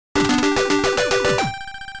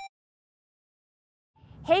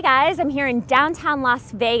Hey guys, I'm here in downtown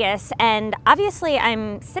Las Vegas, and obviously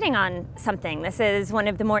I'm sitting on something. This is one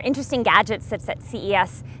of the more interesting gadgets that's at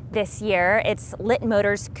CES this year. It's Lit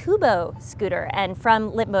Motors' Kubo scooter, and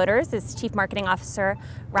from Lit Motors is Chief Marketing Officer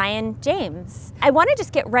Ryan James. I want to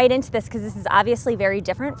just get right into this because this is obviously very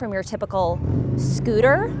different from your typical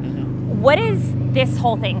scooter. What is this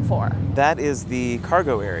whole thing for? That is the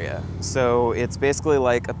cargo area. So it's basically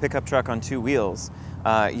like a pickup truck on two wheels.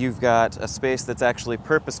 You've got a space that's actually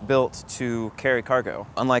purpose-built to carry cargo.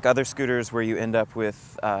 Unlike other scooters where you end up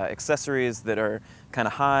with accessories that are kind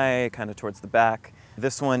of high, kind of towards the back,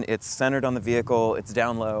 this one, it's centered on the vehicle, it's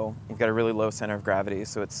down low, you've got a really low center of gravity,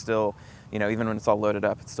 so it's still, you know, even when it's all loaded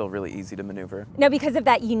up, it's still really easy to maneuver. Now, because of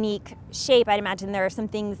that unique shape, I'd imagine there are some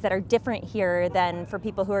things that are different here than for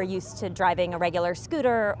people who are used to driving a regular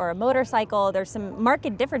scooter or a motorcycle. There's some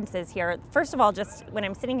marked differences here. First of all, just when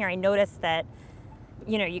I'm sitting here, I noticed that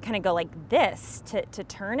you kind of go like this to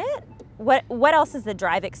turn it. What else is the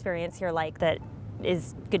drive experience here like that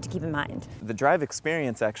is good to keep in mind? The drive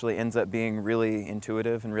experience actually ends up being really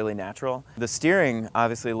intuitive and really natural. The steering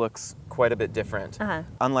obviously looks quite a bit different.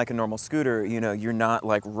 Unlike a normal scooter, you're not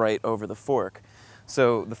like right over the fork.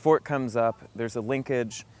 So the fork comes up, there's a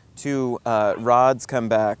linkage, two rods come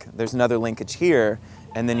back, there's another linkage here,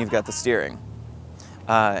 and then you've got the steering.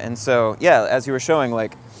 And so, yeah, as you were showing,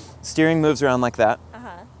 like, steering moves around like that,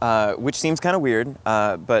 which seems kind of weird,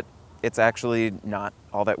 but it's actually not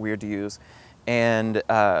all that weird to use. And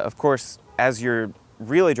of course, as you're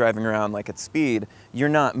really driving around like at speed, you're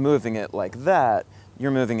not moving it like that.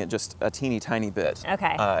 You're moving it just a teeny tiny bit.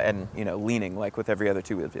 Okay. And leaning like with every other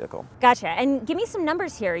two-wheeled vehicle. Gotcha. And give me some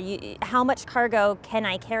numbers here. How much cargo can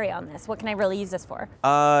I carry on this? What can I really use this for?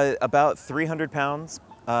 About 300 pounds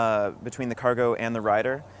between the cargo and the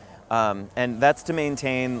rider. And that's to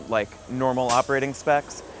maintain like normal operating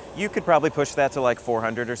specs. You could probably push that to like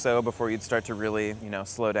 400 or so before you'd start to really,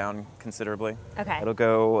 slow down considerably. Okay. It'll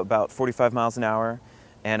go about 45 miles an hour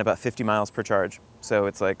and about 50 miles per charge. So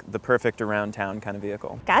it's like the perfect around town kind of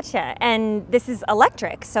vehicle. Gotcha. And this is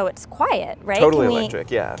electric, so it's quiet, right? Totally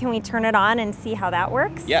electric, yeah. Can we turn it on and see how that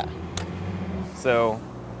works? Yeah. So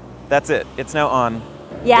that's it. It's now on.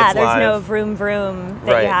 Yeah, it's there's live. No vroom vroom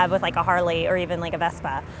that you have with like a Harley or even like a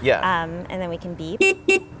Vespa. Yeah. And then we can beep.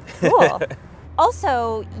 Cool.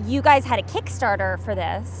 Also, you guys had a Kickstarter for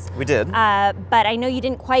this. We did. But I know you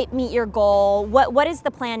didn't quite meet your goal. What is the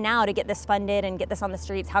plan now to get this funded and get this on the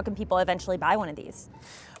streets? How can people eventually buy one of these?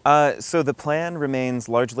 So the plan remains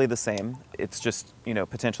largely the same. It's just,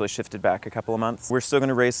 potentially shifted back a couple of months. We're still going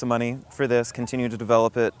to raise some money for this, continue to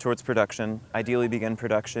develop it towards production, ideally begin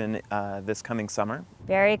production this coming summer.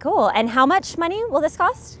 Very cool. And how much money will this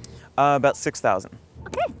cost? About $6,000.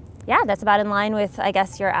 Okay. Yeah, that's about in line with, I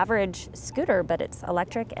guess, your average scooter, but it's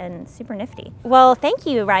electric and super nifty. Well, thank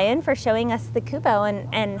you, Ryan, for showing us the Kubo,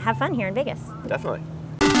 and have fun here in Vegas. Definitely.